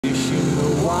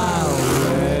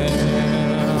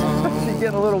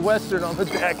getting a little western on the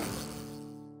deck.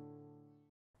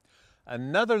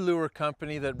 Another lure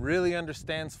company that really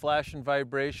understands flash and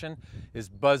vibration is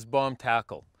Buzzbomb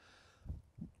Tackle.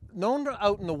 Known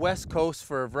out in the West Coast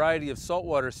for a variety of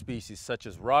saltwater species such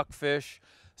as rockfish,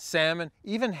 salmon,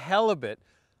 even halibut,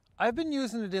 I've been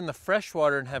using it in the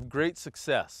freshwater and have great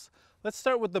success. Let's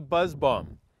start with the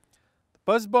Buzzbomb. The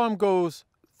Buzzbomb goes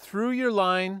through your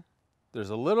line, there's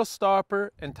a little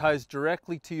stopper, and ties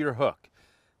directly to your hook.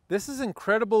 This is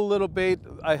incredible little bait.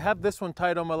 I have this one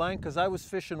tied on my line because I was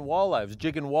fishing walleye. I was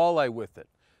jigging walleye with it.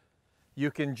 You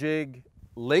can jig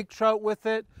lake trout with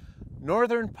it,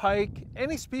 northern pike,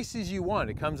 any species you want.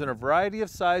 It comes in a variety of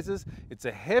sizes. It's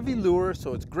a heavy lure,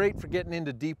 so it's great for getting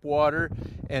into deep water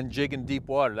and jigging deep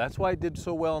water. That's why it did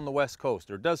so well on the West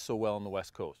Coast, or does so well on the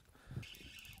West Coast.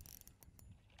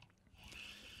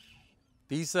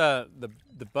 These, the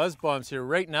Buzzbombs here,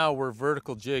 right now we're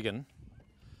vertical jigging,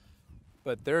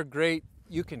 but they're great.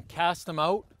 You can cast them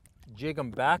out, jig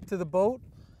them back to the boat.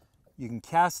 You can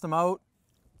cast them out,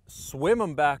 swim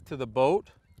them back to the boat.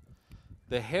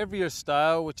 The heavier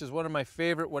style, which is one of my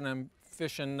favorite when I'm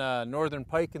fishing northern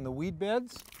pike in the weed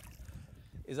beds,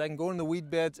 is I can go in the weed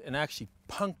beds and actually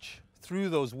punch through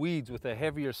those weeds with a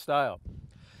heavier style.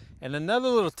 And another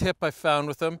little tip I found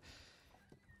with them,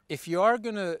 if you are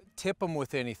gonna tip them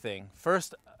with anything,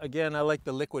 first, again, I like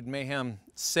the Liquid Mayhem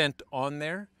scent on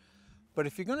there, but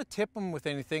if you're gonna tip them with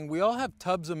anything, we all have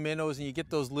tubs of minnows and you get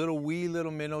those wee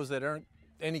little minnows that aren't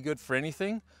any good for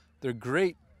anything. They're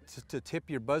great to tip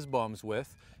your Buzzbombs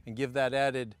with and give that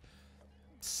added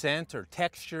scent or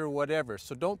texture or whatever.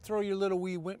 So don't throw your little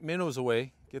wee minnows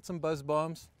away. Get some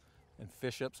Buzzbombs and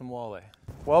fish up some walleye.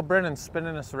 Well, Brennan's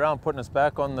spinning us around, putting us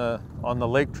back on the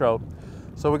lake trout.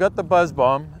 So we got the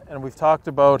Buzzbomb, and we've talked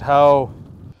about how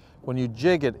when you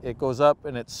jig it, it goes up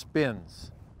and it spins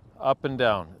up and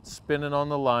down. It's spinning on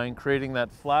the line, creating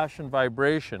that flash and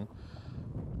vibration.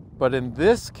 But in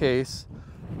this case,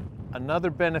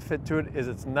 another benefit to it is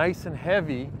it's nice and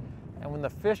heavy, and when the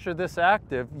fish are this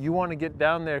active, you want to get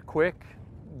down there quick,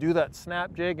 do that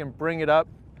snap jig and bring it up,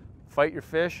 fight your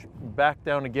fish, back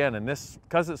down again. And this,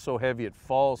 because it's so heavy, it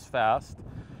falls fast.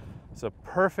 It's a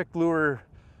perfect lure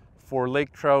for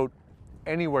lake trout,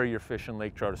 anywhere you're fishing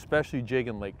lake trout, especially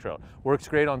jigging lake trout. Works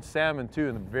great on salmon too,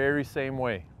 in the very same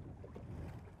way.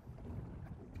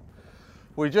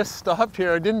 We just stopped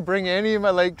here. I didn't bring any of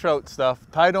my lake trout stuff,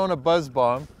 tied on a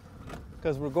Buzzbomb,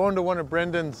 because we're going to one of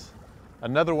Brendan's,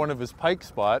 another one of his pike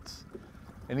spots,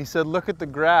 and he said, look at the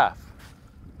graph.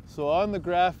 So on the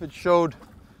graph it showed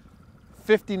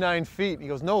 59 feet. He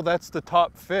goes, no, that's the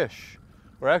top fish.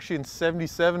 We're actually in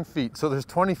 77 feet, so there's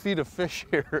 20 feet of fish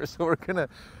here. So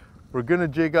we're gonna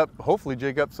jig up, hopefully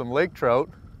jig up some lake trout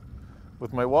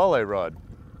with my walleye rod.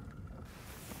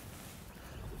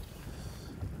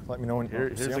 Let me know when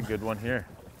here's a good one here.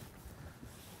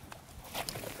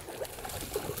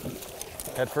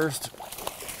 Head first.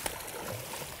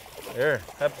 There,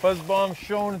 that Buzzbomb's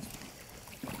showing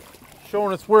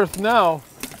its worth now.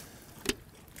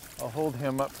 I'll hold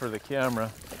him up for the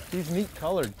camera. He's neat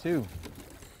colored too.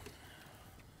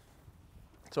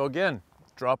 So again,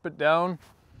 drop it down,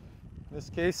 in this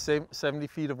case, 70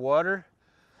 feet of water,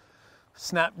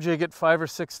 snap jig it 5 or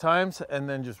 6 times, and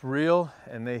then just reel,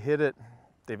 and they hit it.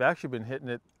 They've actually been hitting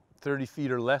it 30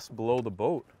 feet or less below the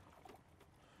boat.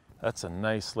 That's a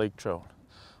nice lake trout.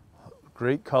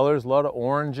 Great colors, a lot of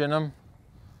orange in them.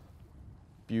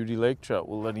 Beauty lake trout.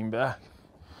 We'll let him back.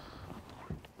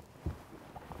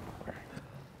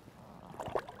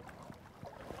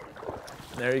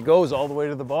 There he goes, all the way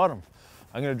to the bottom.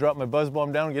 I'm gonna drop my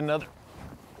Buzzbomb down and get another.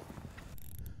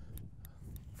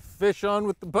 Fish on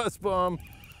with the Buzzbomb.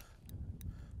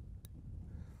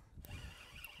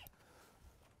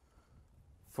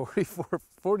 $44,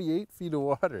 48 feet of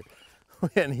water.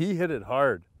 And he hit it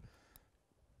hard.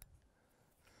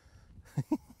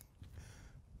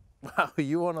 Wow,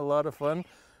 you want a lot of fun?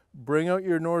 Bring out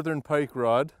your northern pike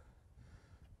rod,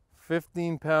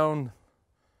 15-pound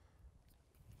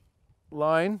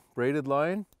line, braided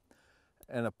line,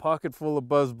 and a pocket full of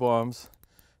Buzzbombs,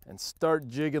 and start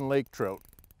jigging lake trout.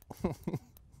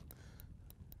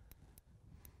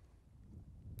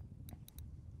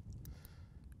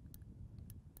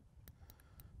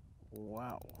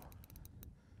 Wow.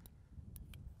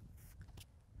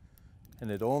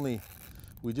 And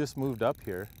we just moved up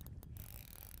here.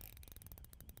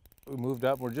 We moved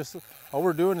up, all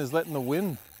we're doing is letting the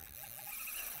wind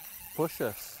push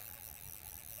us,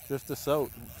 drift us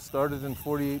out. Started in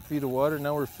 48 feet of water,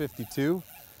 now we're 52.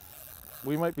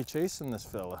 We might be chasing this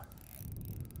fella.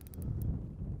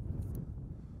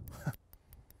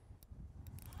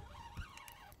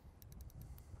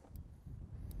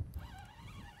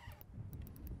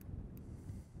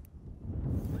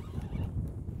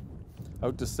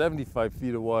 out to 75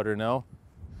 feet of water now.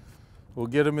 We'll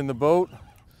get them in the boat,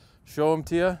 show them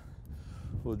to you.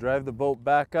 We'll drive the boat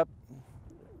back up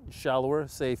shallower,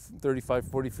 say 35,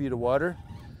 40 feet of water,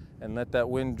 and let that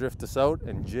wind drift us out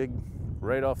and jig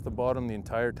right off the bottom the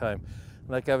entire time.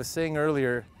 Like I was saying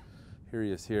earlier, here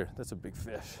he is here. That's a big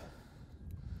fish.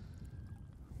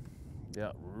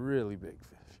 Yeah, really big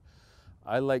fish.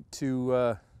 I like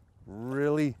to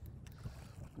really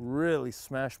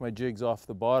smash my jigs off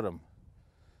the bottom.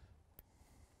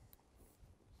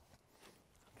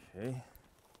 Okay.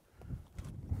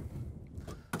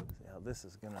 See how this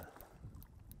is gonna.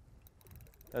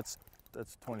 That's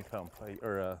 20-pound pike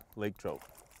or lake trout.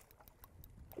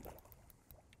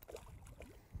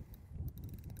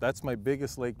 That's my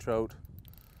biggest lake trout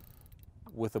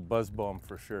with a buzz bomb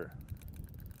for sure.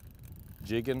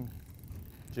 Jigging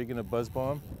a buzz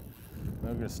bomb.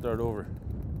 I'm gonna start over.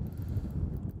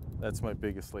 That's my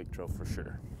biggest lake trout for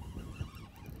sure. Here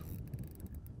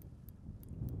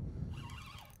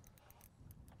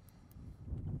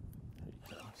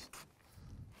he comes.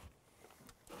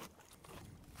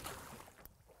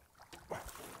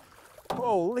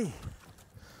 Holy.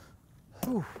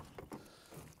 Whew.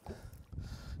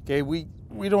 Okay, we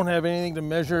don't have anything to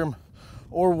measure him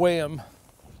or weigh him,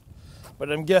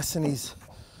 but I'm guessing he's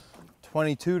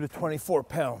 22 to 24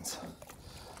 pounds.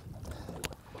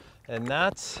 And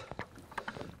that's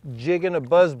jigging a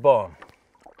buzz bomb.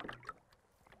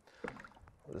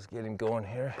 Let's get him going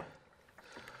here.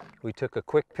 We took a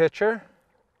quick picture,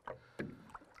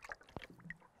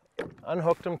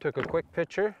 unhooked him, took a quick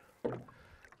picture,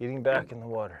 getting back in the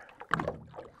water.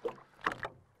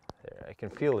 There, I can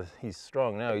feel it. He's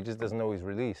strong now, he just doesn't know he's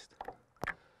released.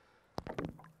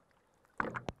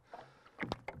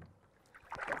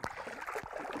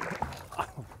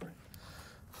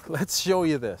 Let's show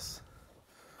you this.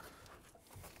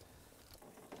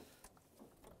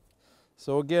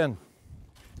 So again,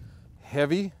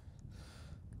 heavy.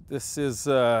 This is,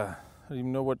 I don't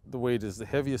even know what the weight is, the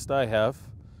heaviest I have.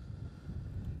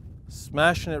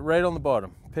 Smashing it right on the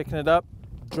bottom, picking it up,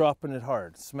 dropping it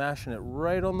hard, smashing it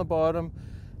right on the bottom,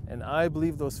 and I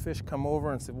believe those fish come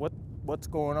over and say, what's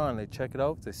going on? They check it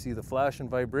out, they see the flash and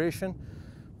vibration,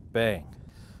 bang.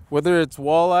 Whether it's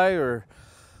walleye or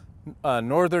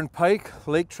northern pike,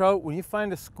 lake trout, when you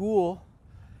find a school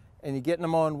and you're getting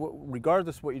them on,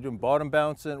 regardless of what you're doing, bottom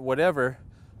bouncing, whatever,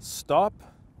 stop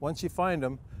once you find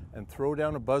them and throw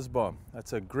down a buzz bomb.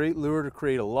 That's a great lure to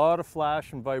create a lot of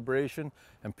flash and vibration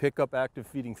and pick up active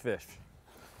feeding fish.